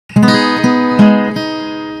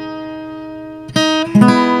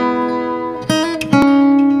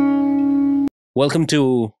Welcome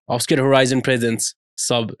to Obscure Horizon Presents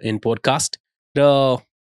sub in podcast. The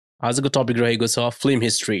आजको topic रहेको छ film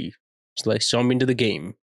history. So let's jump into the game.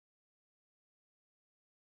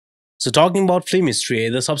 So talking about film history,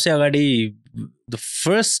 the सबसे अगाडि the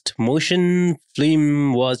first motion film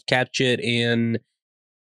was captured in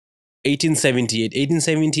 1878.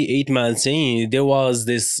 1878 मा चाहिँ there was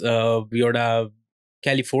this एउटा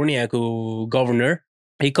California governor.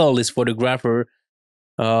 He called this photographer.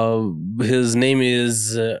 His name is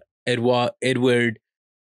Edward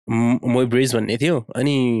Moybridge भन्ने थियो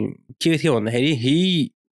अनि के थियो भन्दाखेरि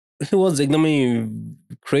he was एकदमै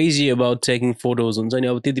crazy about taking photos हुन्छ नि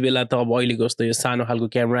अब त्यति बेला त अब अहिलेको जस्तो यो सानो खालको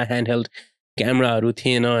क्यामेरा ह्यान्डहेल्ड क्यामेराहरू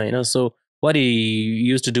थिएन होइन so what he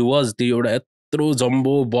used to do was त्यो एउटा यत्रो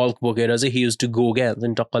जम्बो बल्क बोकेर चाहिँ he used to go क्या हुन्छ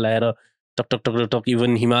नि टक्क लगाएर talk talk talk talk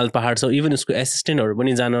even हिमाल पहाड छ इभन उसको एसिस्टेन्टहरू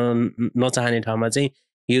पनि जान नचाहने ठाउँमा चाहिँ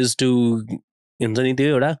he used to हुन्छ नि त्यो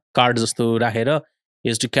एउटा कार्ड जस्तो राखेर he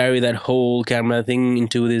used to carry that whole camera thing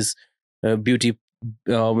into this beauty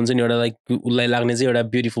हुन्छ नि एउटा लाइक उसलाई लाग्ने चाहिँ एउटा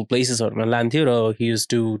ब्युटिफुल प्लेसेसहरूमा लान्थ्यो र he used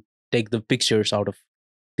to take the pictures out of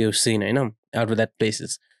त्यो scene होइन out of that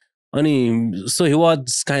places अनि so he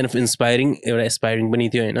was kind of inspiring एउटा aspiring पनि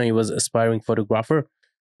थियो होइन he was aspiring photographer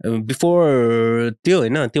before त्यो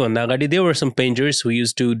होइन त्योभन्दा अगाडि there were some painters who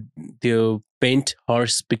used to त्यो paint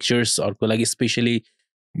horse pictures अर्को लागि स्पेसली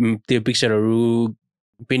त्यो पिक्चरहरू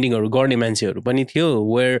पेन्टिङहरू गर्ने मान्छेहरू पनि थियो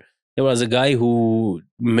where there was a guy who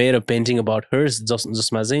made a painting about hers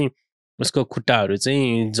जसमा चाहिँ उसको खुट्टाहरू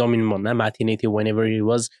चाहिँ जमिनभन्दा माथि नै थियो whenever he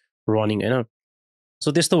was running होइन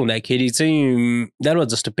सो त्यस्तो हुँदाखेरि चाहिँ that was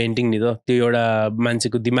just a painting नि त त्यो एउटा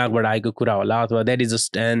मान्छेको दिमागबाट आएको कुरा होला अथवा द्याट इज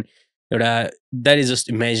जस्ट एन एउटा द्याट इज जस्ट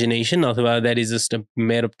इमेजिनेसन अथवा that is just a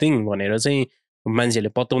mayor of thing भनेर चाहिँ मान्छेहरूले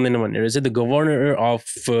पत्याउँदैन भनेर चाहिँ द गभर्नर अफ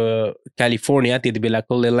क्यालिफोर्निया त्यति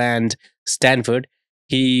बेलाको Leyland Stanford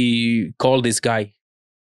he called this guy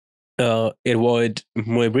Edward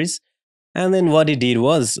Moybridge and then what he did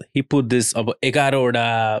was he put this अब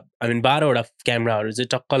 12वटा क्यामेराहरू चाहिँ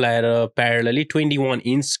टक्क लगाएर प्यारलली 21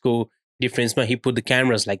 इन्चको डिफ्रेन्समा he put the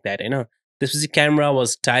cameras like that होइन त्यसपछि camera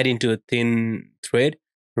was tied into a thin thread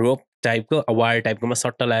rope टाइपको wire टाइपकोमा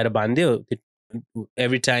सट्ट लगाएर बान्दियो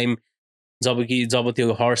every time जब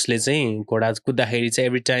त्यो हर्सले चाहिँ घोडा कुद्दाखेरि चाहिँ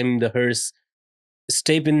every time the horse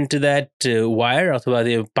step into that wire अथवा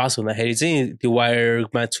त्यो पास हुँदाखेरि चाहिँ त्यो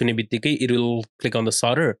वायरमा छुने बित्तिकै it will click on the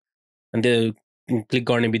solder and त्यो क्लिक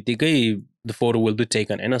गर्ने बित्तिकै the photo will be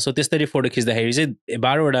taken होइन सो त्यसरी फोटो खिच्दाखेरि चाहिँ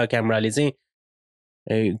 12वटा क्यामेराले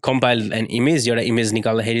चाहिँ कम्पाइल एन इमेज एउटा इमेज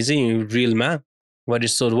निकाल्दाखेरि चाहिँ रिलमा what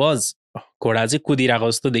it showed was घोडा चाहिँ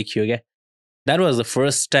कुदिरहेको जस्तो देखियो क्या that was the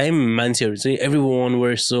first time मान्छेहरू चाहिँ every one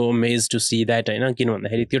were so amaze to see that होइन किन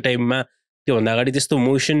भन्दाखेरि त्यो टाइममा त्योभन्दा अगाडि त्यस्तो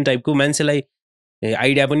मोसन टाइपको मान्छेलाई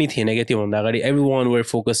आइडिया पनि थिएन क्या त्योभन्दा अगाडि every one where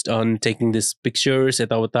focused on taking this pictures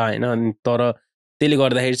यताउता होइन अनि तर त्यसले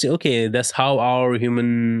गर्दाखेरि चाहिँ okay that's how our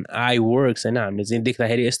human I works होइन हामीले चाहिँ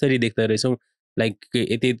देख्दाखेरि यसरी देख्दो रहेछौँ लाइक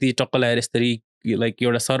यति यति टक्क लगाएर यसरी लाइक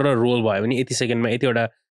एउटा सरर रोल भयो भने यति सेकेन्डमा यतिवटा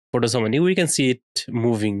फोटो छ भने we can see it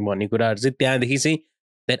moving भन्ने कुराहरू चाहिँ त्यहाँदेखि चाहिँ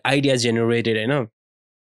द्याट आइडिया जेनेरेटेड होइन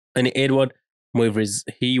अनि Edward मोइब्रिज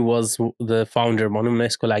he was the founder भनौँ न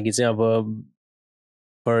यसको लागि चाहिँ अब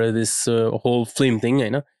for this whole film thing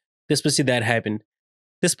होइन त्यसपछि that happened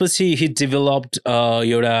त्यसपछि he developed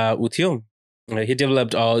एउटा उ थियो he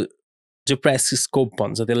developed जो प्रेस स्कोप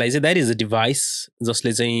भन्छ त्यसलाई चाहिँ द्याट इज अ डिभाइस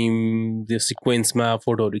जसले चाहिँ त्यो सिक्वेन्समा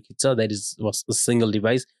फोटोहरू खिच्छ that is was a single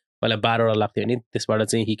device पहिला 12वटा लाग्थ्यो भने त्यसबाट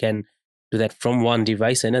चाहिँ he can do that from one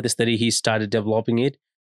device होइन त्यसरी he started developing it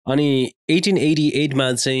अनि 1888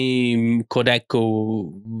 मा चाहिँ कोडाकको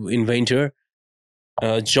inventor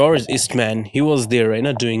George Eastman, he was there, right?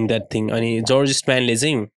 Not doing that thing. And George Eastman,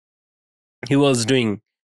 he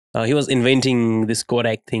was inventing this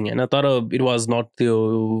Kodak thing. And I thought it was not the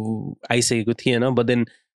I say good here, but then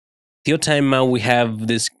the time now we have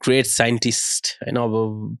this great scientist.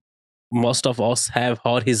 Most of us have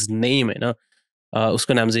heard his name.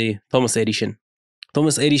 Usko naam je Thomas Edison.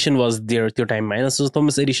 Thomas Edison was there at your time. So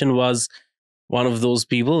Thomas Edison was one of those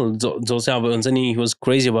people he was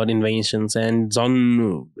crazy about inventions and John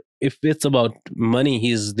if it's about money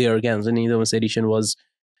he's there again and Thomas Edison was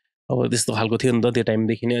this the halko थियो नि त त्यो time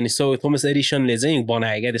देखि नै अनि so Thomas एडिसनले चाहिँ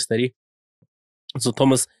बनाए क्या त्यसरी so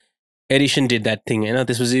Thomas Edison did that thing होइन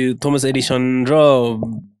त्यसपछि थोमस एडिसन र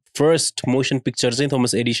फर्स्ट मोसन पिक्चर चाहिँ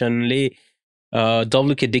थोमस एडिसनले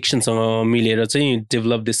डब्लुके डिक्सनसँग मिलेर चाहिँ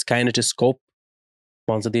डेभलप दिस काइनेटोस्कोप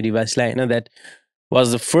भन्छ त्यो डिभाइसलाई होइन that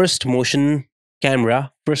was the first motion camera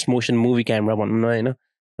first motion movie camera भनौँ न होइन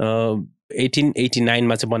 1889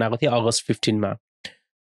 मा चाहिँ बनाएको थियो अगस्त 15 मा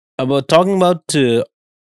अब टकिङ अबाउट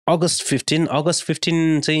अगस्त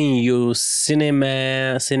 15 चाहिँ यो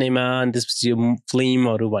सिनेमा अनि त्यसपछि यो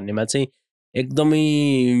फिल्महरू भन्नेमा चाहिँ एकदमै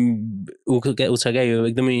ऊ छ क्या, यो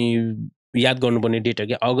एकदमै याद गर्नुपर्ने डेट हो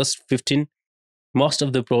क्या, अगस्त 15। Most of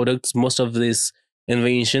the products, most of this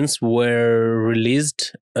inventions were release,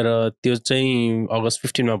 र त्यो चाहिँ अगस्त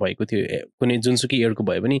 15मा भएको थियो। कुनै जुनसुकै इयरको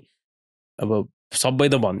भयो पनि, अब सबै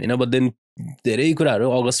त भन्दिनँ, बट देन धेरै कुराहरू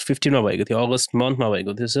अगस्त 15मा भएको थियो, अगस्त मन्थमा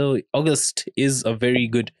भएको थियो। So August is a very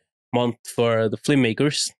good month for the film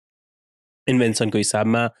makers, इन्भेन्सनको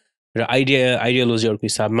हिसाबमा र आइडियोलोजीहरूको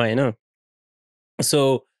हिसाबमा, होइन। सो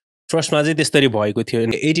फर्स्टमा चाहिँ त्यसरी भएको थियो।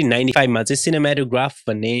 1895मा चाहिँ सिनेमाटोग्राफ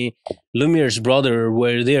भन्ने लुमियर्स ब्रदर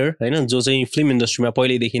वेयर देयर, होइन, जो चाहिँ फिल्म इन्डस्ट्रीमा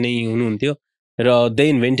पहिल्यैदेखि नै हुनुहुन्थ्यो, र दे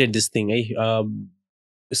इन्भेन्टेड दिस थिङ है,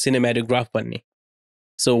 सिनेमाटोग्राफ भन्ने।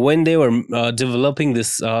 So when they were developing this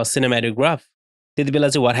cinematograph, त्यति बेला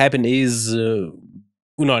चाहिँ वाट ह्यापन इज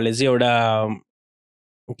उनीहरूले चाहिँ एउटा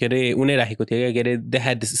के अरे उनी राखेको थियो क्या, के अरे दे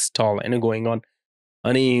ह्याड दिस स्टल, होइन, गोइङ अन।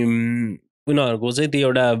 अनि उनीहरूको चाहिँ त्यो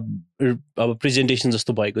एउटा अब प्रेजेन्टेसन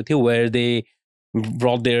जस्तो भएको थियो, where they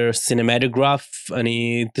brought there cinematograph,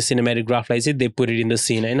 अनि त्यो सिनेमाटोग्राफलाई चाहिँ they put it in the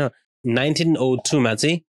scene, होइन। 1902मा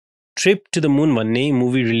चाहिँ ट्रिप टु द मुन भन्ने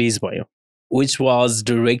मुभी रिलिज भयो, विच वाज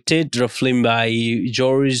डिरेक्टेड र फिल्म बाई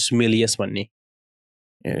जर्ज मिलियस भन्ने।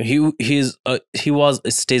 he was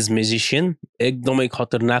a stage musician, एकदमै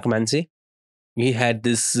खतरनाक मान्छे। he had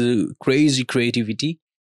this crazy creativity,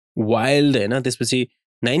 wild, होइन। त्यसपछि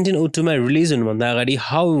 1902मा रिलिज हुनुभन्दा अगाडि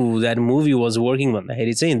how that movie was working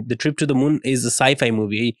भन्दाखेरि चाहिँ the trip to the moon is a sci-fi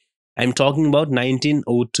movie है। आइ एम टकिङ अबाउट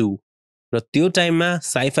 1902। र त्यो टाइममा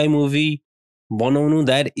साइफाई मुभी बनाउनु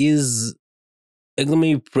द्याट इज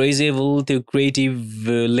एकदमै प्रेजेबल, त्यो क्रिएटिभ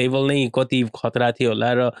लेभल नै कति खतरा थियो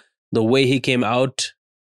होला, र the way Hee came out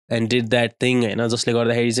and did that thing, होइन, जसले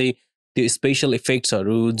गर्दाखेरि चाहिँ त्यो स्पेसल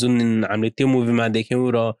इफेक्ट्सहरू जुन हामीले त्यो मुभीमा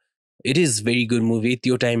देख्यौँ, र it is very good movie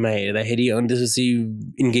त्यो टाइममा हेर्दाखेरि। अनि त्यसपछि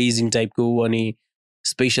इन्गेजिङ टाइपको, अनि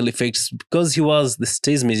special effects, because he was the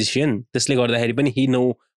stage musician, त्यसले गर्दाखेरि पनि he know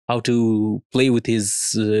how to play with हिज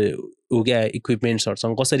क्या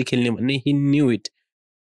इक्विपमेन्ट्सहरूसँग कसरी खेल्ने भन्ने हि न्यू इट।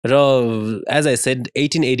 र एज आई सेड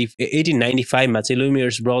 1895मा चाहिँ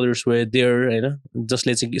लुमियर्स ब्रदर्स वेयर देयर, होइन,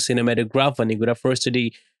 जसले चाहिँ सिनेमाटोग्राफ भन्ने कुरा फर्स्टली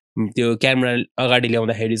त्यो क्यामेरा अगाडि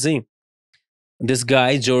ल्याउँदाखेरि चाहिँ this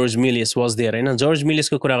guy George Milius was there, होइन। जर्ज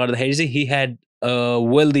मिलियसको कुरा गर्दाखेरि चाहिँ he had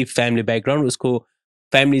wealthy family background, उसको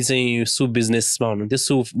फ्यामिली चाहिँ सु बिजनेसमा हुनुहुन्थ्यो,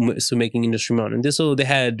 सु मेकिङ इन्डस्ट्रीमा हुनुहुन्थ्यो। So they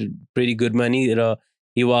had very good money, र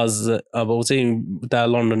हि वाज अब ऊ चाहिँ उता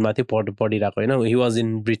लन्डनमा थियो पढिरहेको, होइन। हि वाज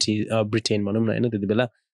इन ब्रिटेन भनौँ न, होइन, त्यति बेला।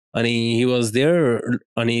 अनि हि वाज देयर,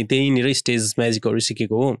 अनि त्यहीँनिर स्टेज म्याजिकहरू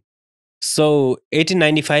सिकेको हो। सो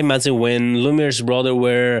 1895मा चाहिँ वेन लुमियर्स ब्रदर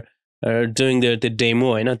वेयर डुइङ त्यो डेमो,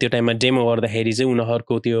 होइन, त्यो टाइममा डेमो गर्दाखेरि चाहिँ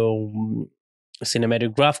उनीहरूको त्यो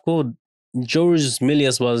सिनेमाटोग्राफको जर्ज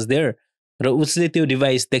मिलियस वाज देयर, र उसले त्यो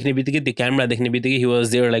डिभाइस देख्ने बित्तिकै, त्यो क्यामेरा देख्ने बित्तिकै he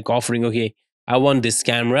was there like offering, okay I want this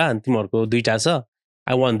camera, तिमीहरूको दुईवटा छ,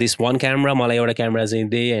 I want this one camera, मलाई एउटा क्यामेरा चाहिँ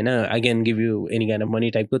दे, होइन, I can give you any kind of money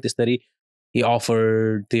टाइपको, त्यसरी हि अफर,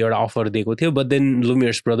 त्यो एउटा अफर दिएको थियो। But then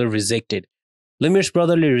लुमियर्स brother rejected. लुमियर्स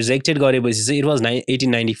ब्रदरले rejected गरेपछि चाहिँ इट वाज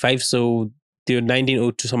 1895, सो त्यो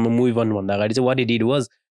 1902सम्म मुभी बन्नुभन्दा अगाडि चाहिँ what he did was,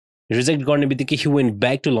 reject गर्ने बित्तिकै he went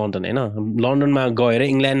back to London, होइन। लन्डनमा गएर,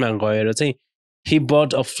 इङ्ल्यान्डमा गएर चाहिँ he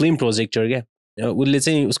but a film projector क्या। उसले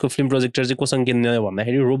चाहिँ उसको फिल्म प्रोजेक्टर चाहिँ कोसँग किन्ने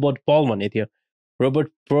भन्दाखेरि रोबर्ट पल भन्ने थियो।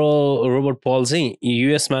 रोबर्ट पल चाहिँ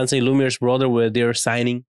युएसमा चाहिँ लुमियर्स ब्रदर वेयर देयर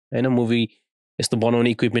साइनिङ, होइन, मुभी यस्तो बनाउने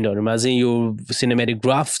इक्विपमेन्टहरूमा चाहिँ यो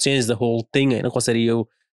cinematograph change the whole thing, होइन, कसरी यो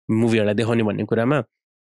मुभीहरूलाई देखाउने भन्ने कुरामा।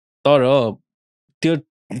 तर त्यो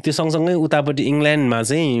त्यो सँगसँगै उतापट्टि इङ्ल्यान्डमा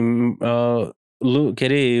चाहिँ के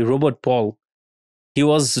अरे रोबर्ट पल, he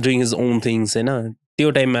was doing his own things, होइन।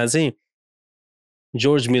 त्यो टाइममा चाहिँ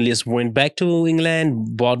George Milius went back to England,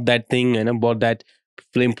 but that thing, होइन, बट द्याट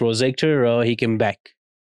फिल्म प्रोजेक्टर, र हि केम ब्याक।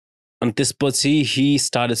 अनि त्यसपछि हि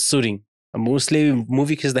स्टार्ट सुटिङ। अब उसले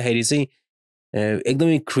मुभी खिच्दाखेरि चाहिँ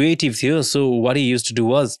एकदमै क्रिएटिभ थियो। So what he use to do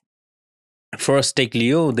was, first take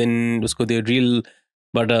Leo, then उसको त्यो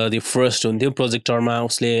रिलबाट त्यो फर्स्ट हुन्थ्यो प्रोजेक्टरमा,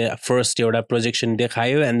 उसले फर्स्ट एउटा प्रोजेक्सन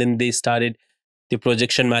देखायो, एन्ड देन दे स्टार्टेड त्यो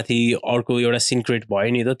प्रोजेक्सनमाथि अर्को एउटा सिन क्रिएट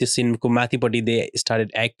भयो नि त, त्यो सिनको माथिपट्टि दे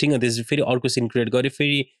स्टार्टेड एक्टिङ, अनि त्यसपछि फेरि अर्को सिन क्रिएट गर्यो,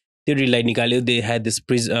 फेरि त्यो रिललाई निकाल्यो, दे ह्याड दिस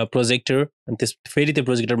प्रोजेक्टर, अनि त्यस फेरि त्यो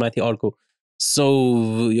प्रोजेक्टरमाथि अर्को। सो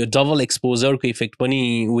यो डबल एक्सपोजरको इफेक्ट पनि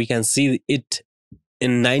we can see it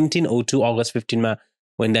in 1902 August 15मा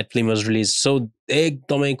when that film was released. So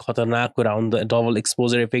एकदमै खतरनाक कुरा हो नि त डबल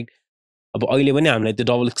एक्सपोजर इफेक्ट। अब अहिले पनि हामीलाई त्यो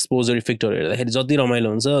डबल एक्सपोजर इफेक्टहरू हेर्दाखेरि जति रमाइलो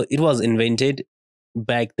हुन्छ, it was invented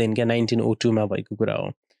back then क्या 1902मा भएको कुरा हो।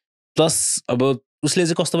 प्लस अब उसले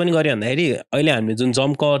चाहिँ कस्तो पनि गर्यो भन्दाखेरि अहिले हामीले जुन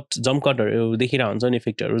जम्प कटहरू देखिरहेको हुन्छ नि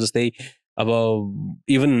इफेक्टहरू जस्तै अब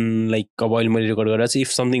इभन लाइक अब अहिले मैले रेकर्ड गरेर चाहिँ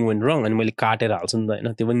इफ समथिङ वेन्ट रङ अनि मैले काटेर हाल्छु नि त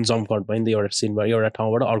होइन त्यो पनि जम्प कट भयो नि त एउटा सिनबाट एउटा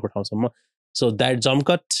ठाउँबाट अर्को ठाउँसम्म so that jump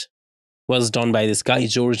cut was done by this guy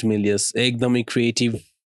George Milius एकदमै क्रिएटिभ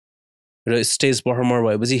र स्टेज पर्फर्मर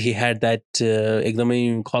भएपछि हि ह्याड द्याट एकदमै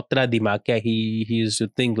खतरा दिमाग क्या he is to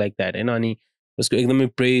think like that होइन अनि उसको एकदमै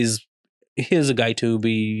प्रेज हि इज अ गाई टु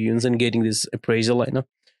बी हुन्छ नि गेटिङ दिस एप्रेजल होइन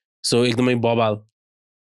सो एकदमै बबाल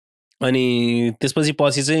अनि त्यसपछि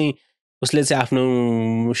पछि चाहिँ उसले चाहिँ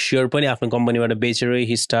आफ्नो सेयर पनि आफ्नो कम्पनीबाट बेचेर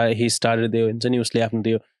हि स्टार्टेड त्यो हुन्छ नि उसले आफ्नो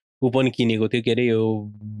त्यो ऊ पनि किनेको थियो के अरे यो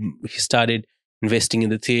he started investing in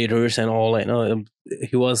the theatres and all होइन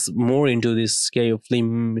he was more into this क्या यो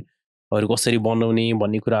फिल्महरू कसरी बनाउने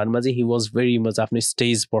भन्ने कुराहरूमा चाहिँ हि वाज भेरी मच आफ्नो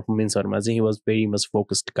स्टेज पर्फर्मेन्सहरूमा चाहिँ he was very much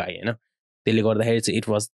focused गाई होइन त्यसले गर्दाखेरि चाहिँ इट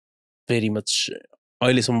वाज भेरी मच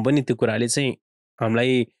अहिलेसम्म पनि त्यो कुराले चाहिँ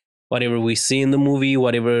हामीलाई whatever we see in the movie,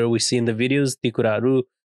 whatever we see in the videos, ती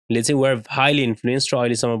कुराहरूले चाहिँ we're highly influenced र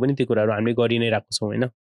अहिलेसम्म पनि ती कुराहरू हामीले गरि नै रहेको छौँ होइन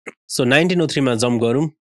सो 1903मा जम्प गरौँ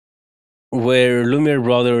वेयर लुमियर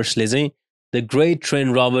ब्रदर्सले चाहिँ द ग्रेट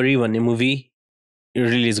ट्रेन रबरी भन्ने मुभी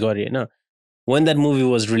रिलिज गरे होइन when that movie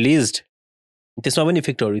was release त्यसमा पनि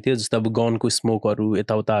इफेक्टहरू थियो जस्तो अब गनको स्मोकहरू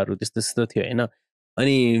यताउताहरू त्यस्तो त्यस्तो थियो होइन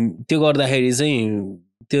अनि त्यो गर्दाखेरि चाहिँ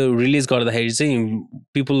त्यो रिलिज गर्दाखेरि चाहिँ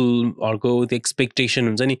पिपुलहरूको त्यो एक्सपेक्टेसन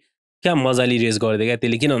हुन्छ नि क्या मजाले रेज गरिदियो क्या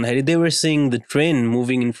त्यसले किन भन्दाखेरि they were sync the train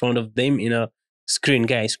moving in front of them in a screen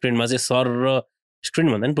क्या स्क्रिनमा चाहिँ सर र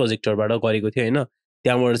स्क्रिन भन्दा पनि प्रोजेक्टरबाट गरेको थियो होइन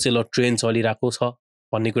त्यहाँबाट चाहिँ ल ट्रेन चलिरहेको छ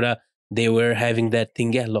भन्ने कुरा they were having that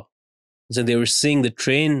thing क्या ल they were sync the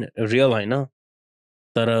train real होइन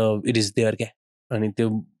तर इट इज देयर क्या अनि त्यो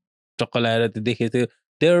टक्क लगाएर त्यो देखेको थियो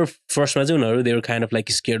देयर फर्स्टमा चाहिँ उनीहरू there kind of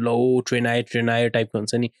like scare low train आयो टाइपको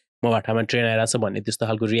हुन्छ नि म भाटामा ट्रेन आइरहेको छ भन्ने त्यस्तो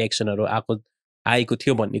खालको रियाक्सनहरू आएको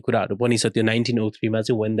थियो भन्ने कुराहरू पनि छ त्यो 1903मा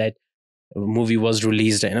चाहिँ when that movie was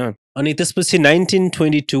release होइन अनि त्यसपछि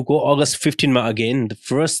 1922को अगस्त 15मा again the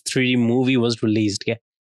first 3D movie was release क्या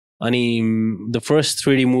अनि the first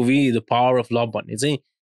 3D movie the power of love भन्ने चाहिँ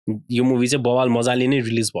यो मुभी चाहिँ बवाल मजाले नै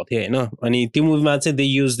रिलिज भएको थियो होइन अनि त्यो मुभीमा चाहिँ दे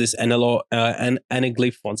युज दिस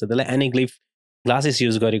एनेग्लिफ भन्छ त्यसलाई एनेग्लिफ ग्लासेस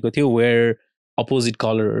युज गरेको थियो वेयर अपोजिट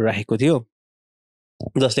कलर राखेको थियो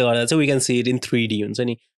जसले गर्दा चाहिँ we can see it in 3D हुन्छ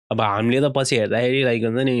नि अब हामीले त पछि हेर्दाखेरि लाइक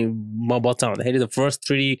हुन्छ नि म बच्चा हुँदाखेरि the first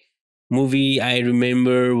 3D movie I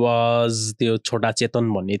remember was त्यो छोटा चेतन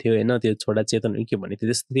भन्ने थियो होइन त्यो छोटा चेतन के भन्ने थियो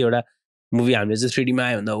त्यस्तो थियो एउटा मुभी हामीले चाहिँ 3Dमा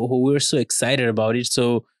आयो भन्दा ओहो we are so excited about it so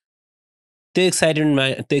त्यो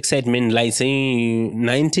एक्साइटमेन्टलाई चाहिँ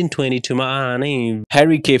 1922मा नै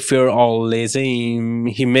ह्यारी के फेयर अलले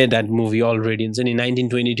चाहिँ he made that movie already हुन्छ नि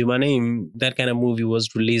 1922मा नै that kind of movie was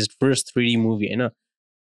release first 3D movie होइन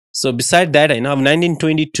सो बिसाइड द्याट होइन अब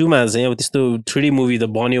 1922मा चाहिँ अब त्यस्तो 3D मुभी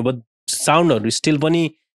त बन्यो बट साउन्डहरू स्टिल पनि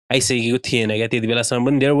आइसकेको थिएन क्या त्यति बेलासम्म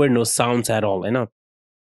पनि there were no sounds at all होइन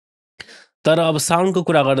तर अब साउन्डको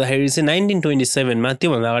कुरा गर्दाखेरि चाहिँ 1927मा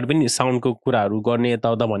त्योभन्दा अगाडि पनि साउन्डको कुराहरू गर्ने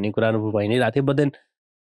यताउता भन्ने कुराहरू भइ नै रहेको थियो बट देन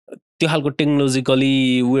त्यो खालको technologically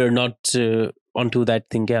we are not on to that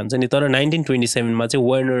thing क्या हुन्छ नि तर 1927मा चाहिँ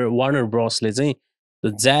वार्नर ब्रसले चाहिँ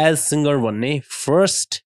ज्याज सिङ्गर भन्ने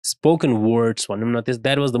फर्स्ट स्पोकन वर्ड्स भनौँ न त्यस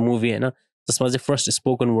द्याट वाज द मुभी होइन जसमा चाहिँ फर्स्ट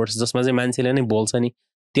स्पोकन वर्ड्स जसमा चाहिँ मान्छेले नै बोल्छ नि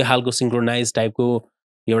त्यो खालको सिङ्क्रोनाइज टाइपको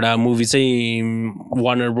एउटा मुभी चाहिँ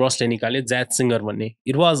वार्नर ब्रसले निकाल्यो ज्याज सिङ्गर भन्ने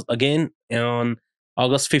इट वाज अगेन अन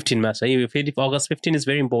अगस्त 15मा छ यो फेरि अगस्त 15 is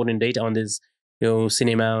very important date on this यो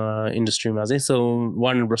सिनेमा इन्डस्ट्रीमा चाहिँ सो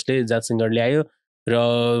वार्नर ब्रसले ज्याज सिङ्गर ल्यायो र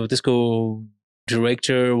त्यसको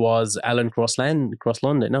डिरेक्टर वाज एलन क्रसल्यान्ड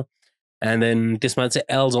होइन एन्ड देन त्यसमा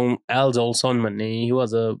चाहिँ एल जोल्सन भन्ने he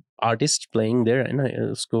was a artist playing there होइन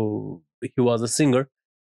उसको he was a singer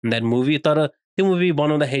in that movie तर त्यो मुभी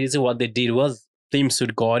बनाउँदाखेरि चाहिँ what they did was film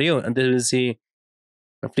suit गऱ्यो अनि त्यसपछि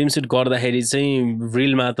फिल्म सुट गर्दाखेरि चाहिँ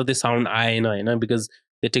रिलमा त त्यो साउन्ड आएन होइन बिकज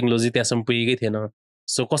त्यो टेक्नोलोजी त्यहाँसम्म पुगेकै थिएन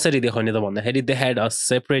सो कसरी देखाउने त भन्दाखेरि दे ह्याड अ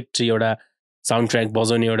सेपरेट एउटा साउन्ड ट्र्याक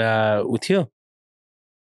बजाउने एउटा ऊ थियो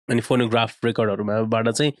अनि फोनोग्राफ रेकर्डहरूमाबाट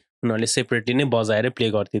चाहिँ उनीहरूले सेपरेटली नै बजाएर प्ले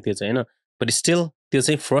गर्थ्यो त्यो चाहिँ होइन बट स्टिल त्यो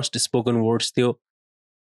चाहिँ फर्स्ट स्पोकन वर्ड्स थियो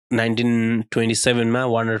 1927मा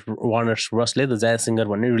वार्नर ब्रसले द ज्याज सिङ्गर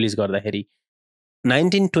भन्ने रिलिज गर्दाखेरि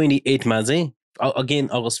 1928मा चाहिँ अगेन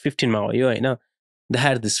अगस्त 15मा हो यो होइन they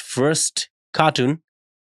had this first cartoon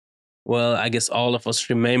well I guess all of us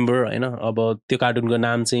remember होइन अब त्यो कार्टुनको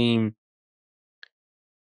नाम चाहिँ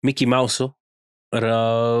मिकी माउस हो र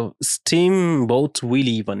स्टिम बोट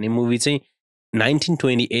विली भन्ने मुभी चाहिँ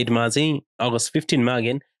 1928मा चाहिँ अगस्त 15मा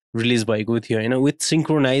अगेन रिलिज भएको थियो होइन विथ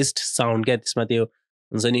सिङ्क्रोनाइज साउन्ड क्या त्यसमा त्यो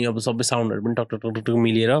हुन्छ नि अब सबै साउन्डहरू पनि टक टक टक टक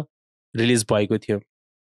मिलेर रिलिज भएको थियो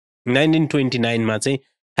 1929मा चाहिँ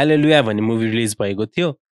हालेलुया भन्ने मुभी रिलिज भएको थियो,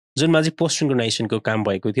 जुनमा चाहिँ पोस्ट सिन्क्रोनाइजेसनको काम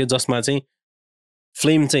भएको थियो, जसमा चाहिँ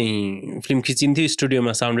फिल्म खिचिन्थ्यो,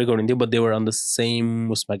 स्टुडियोमा साउन्ड रेकर्ड हुन्थ्यो, but they were on the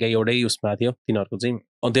same उसमा क्या, एउटै उसमा थियो तिनीहरूको चाहिँ,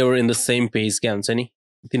 they were in the same page क्या हुन्छ नि,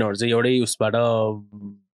 तिनीहरू चाहिँ एउटै उसबाट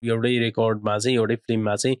एउटै रेकर्डमा चाहिँ एउटै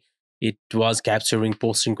फिल्ममा चाहिँ इट वाज क्याप्चरिङ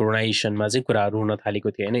पोस्ट सिन्क्रोनाइजेसनमा चाहिँ कुराहरू हुन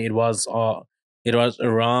थालेको थियो होइन. It was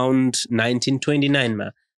around 1929मा.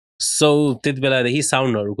 सो त्यति बेलादेखि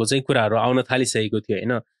साउन्डहरूको चाहिँ कुराहरू आउन थालिसकेको थियो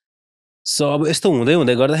होइन. सो अब यस्तो हुँदै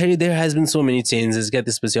हुँदै गर्दाखेरि there has been so many changes क्या.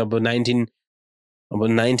 त्यसपछि अब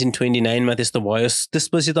 1929मा त्यस्तो भयो.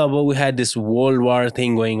 त्यसपछि त अब we had this world war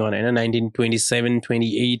thing going on होइन.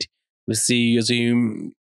 1927-28 यो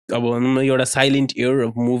चाहिँ अब भनौँ न एउटा साइलेन्ट इयर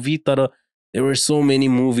अफ मुभी, तर देयर वर सो मेनी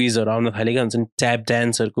मुभिजहरू आउन थालेका हुन्छन्. ट्याप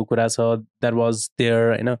डान्सहरूको कुरा छ, द्याट वाज देयर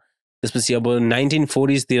होइन. त्यसपछि अब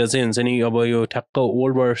 1940sतिर चाहिँ हुन्छ नि, अब यो ठ्याक्क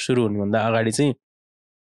वर्ल्ड वार सुरु हुनुभन्दा अगाडि चाहिँ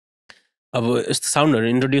अब यस्तो साउन्डहरू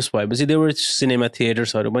इन्ट्रोड्युस भएपछि देवर सिनेमा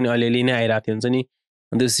थिएटर्सहरू पनि अलिअलि नै आइरहेको थियो हुन्छ नि.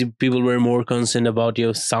 त्यसपछि people were more concern about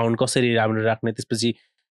यो साउन्ड कसरी राम्रो राख्ने. त्यसपछि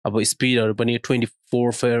अब स्पिडहरू पनि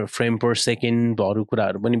 24 फ्रेम पर सेकेन्डहरू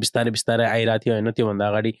कुराहरू पनि बिस्तारै बिस्तारै आइरहेको थियो होइन. त्योभन्दा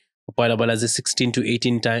अगाडि पहिला पहिला चाहिँ 16 to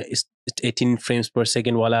 18 फ्रेम्स पर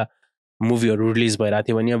सेकेन्डवाला मुभीहरू रिलिज भइरहेको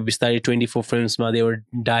थियो भने अब बिस्तारै 24 फ्रेम्समा देवर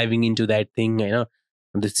डाइभिङ इन्टु द्याट थिङ होइन.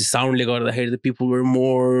 त्यसपछि साउन्डले गर्दाखेरि त पिपल वर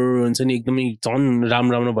मोर हुन्छ नि, एकदमै झन्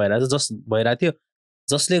राम्रो राम्रो भइरहेको थियो,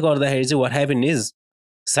 जसले गर्दाखेरि चाहिँ वाट ह्यापन इज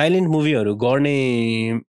साइलेन्ट मुभीहरू गर्ने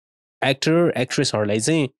एक्टर एक्ट्रेसहरूलाई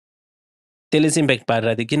चाहिँ त्यसले चाहिँ इम्प्याक्ट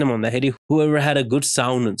पारिरहेको थियो. किन भन्दाखेरि whoever had a good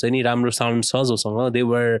sound हुन्छ नि, राम्रो साउन्ड छ जोसँग, दे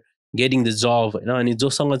वर गेटिङ द जब होइन. अनि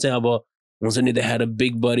जोसँग चाहिँ अब हुन्छ नि, they had a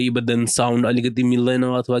big body but then sound अलिकति मिल्दैन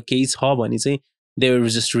अथवा केही छ भने चाहिँ they were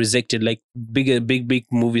just rejected. Like big big big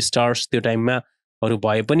movie stars त्यो टाइममा हरू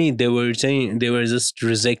भए पनि they were just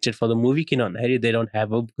rejected for the movie. किन भन्दाखेरि they don't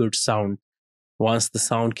have a good sound once the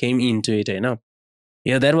sound came in to it होइन.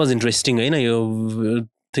 या द्याट वाज इन्ट्रेस्टिङ होइन, यो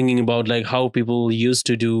thinking about like how people use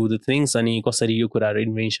to do the things अनि कसरी यो कुराहरू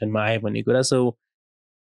इन्भेन्सनमा आयो भन्ने कुरा. सो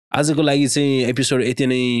आजको लागि चाहिँ एपिसोड यति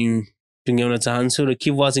नै टुङ्ग्याउन चाहन्छु र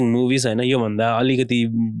किप वाचिङ मुभिज होइन. योभन्दा अलिकति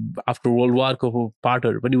आफ्टर वर्ल्ड वारको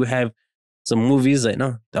पार्टहरू पनि वी हेभ सम मुभिज होइन.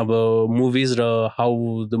 अब मुभिज र how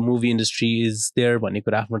the movie industry is there भन्ने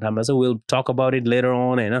कुरा आफ्नो ठाउँमा छ. Will talk about it later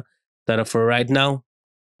on होइन. तर for right now,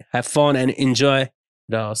 have fun and enjoy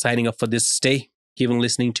the signing up for this stay. Keep on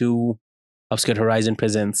listening to Upskirt Horizon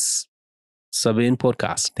Presents Sabine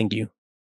Podcast. Thank you.